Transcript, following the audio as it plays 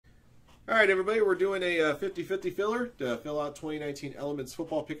All right, everybody, we're doing a 50-50 filler to fill out 2019 Elements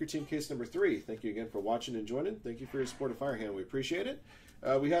Football Picker Team Case number 3. Thank you again for watching and joining. Thank you for your support of Firehand. We appreciate it.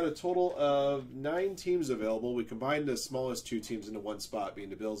 We had a total of 9 teams available. We combined the smallest 2 teams into one spot, being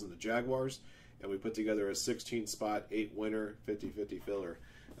the Bills and the Jaguars, and we put together a 16-spot, 8-winner 50-50 filler.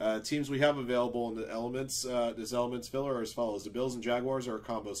 Teams we have available in the Elements, this Elements filler are as follows. The Bills and Jaguars are a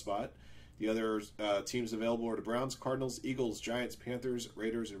combo spot. The other teams available are the Browns, Cardinals, Eagles, Giants, Panthers,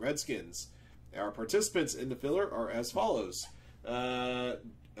 Raiders, and Redskins. Our participants in the filler are as follows.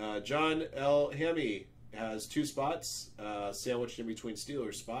 John L. Hammy has 2 spots, sandwiched in between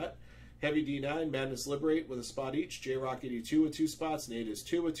Steelers spot. Heavy D9, Madness Liberate with a spot each. J-Rock 82 with 2 spots. Nate is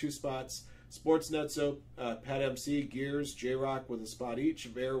 2 with 2 spots. Sports Nutso, Pat MC, Gears, J-Rock with a spot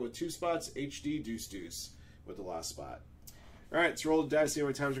each. Bear with 2 spots. HD, Deuce Deuce with the last spot. All right, let's roll the dice. See how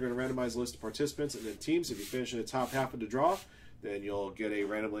many times we're going to randomize a list of participants and then teams. If you finish in the top half of the draw, then you'll get a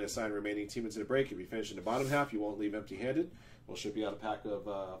randomly assigned remaining team into the break. If you finish in the bottom half, you won't leave empty-handed. We'll ship you out a pack of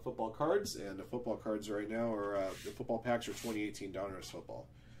football cards, and the football cards right now are the football packs are 2018 Donruss football.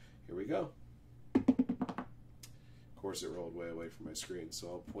 Here we go. Of course, it rolled way away from my screen, so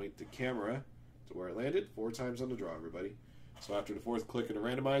I'll point the camera to where it landed 4 times on the draw, everybody. So after the 4th click in the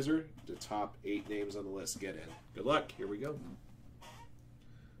randomizer, the top 8 names on the list get in. Good luck. Here we go.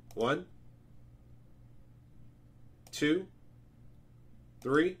 1, 2,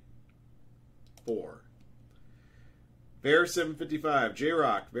 3, 4. Bear 755,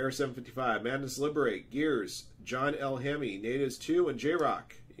 J-Rock, Bear 755, Madness Liberate, Gears, John L. Hammy, Nate is 2, and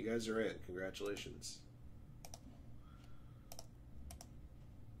J-Rock. You guys are in. Congratulations.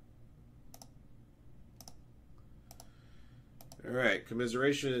 All right,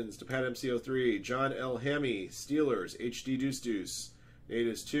 commiserations to Pat MC03, John L. Hammy, Steelers, HD Deuce Deuce. Nate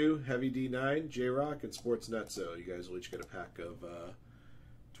is 2, Heavy D9, J-Rock, and Sports Nutso. You guys will each get a pack of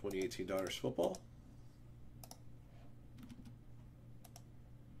 2018 Donruss football.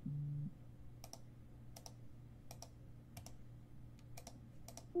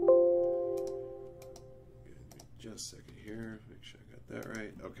 Just a second here, make sure I got that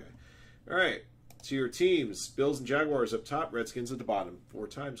right. Okay. All right. To your teams, Bills and Jaguars up top, Redskins at the bottom. 4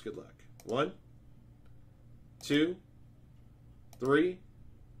 times, good luck. 1, 2, 3,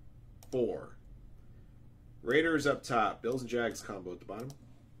 4. Raiders up top, Bills and Jags combo at the bottom.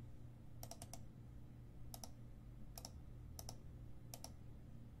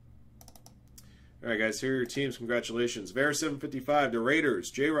 All right, guys, here are your teams. Congratulations. Bear 755, the Raiders,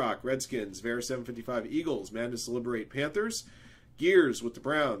 J-Rock, Redskins, Bear 755, Eagles, Madness Liberate, Panthers, Gears with the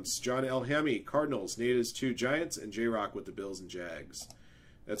Browns, John L. Hammy, Cardinals, Nate is 2, Giants, and J-Rock with the Bills and Jags.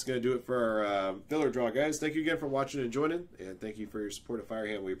 That's going to do it for our filler draw, guys. Thank you again for watching and joining, and thank you for your support of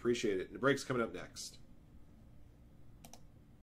Firehand. We appreciate it. And the break's coming up next.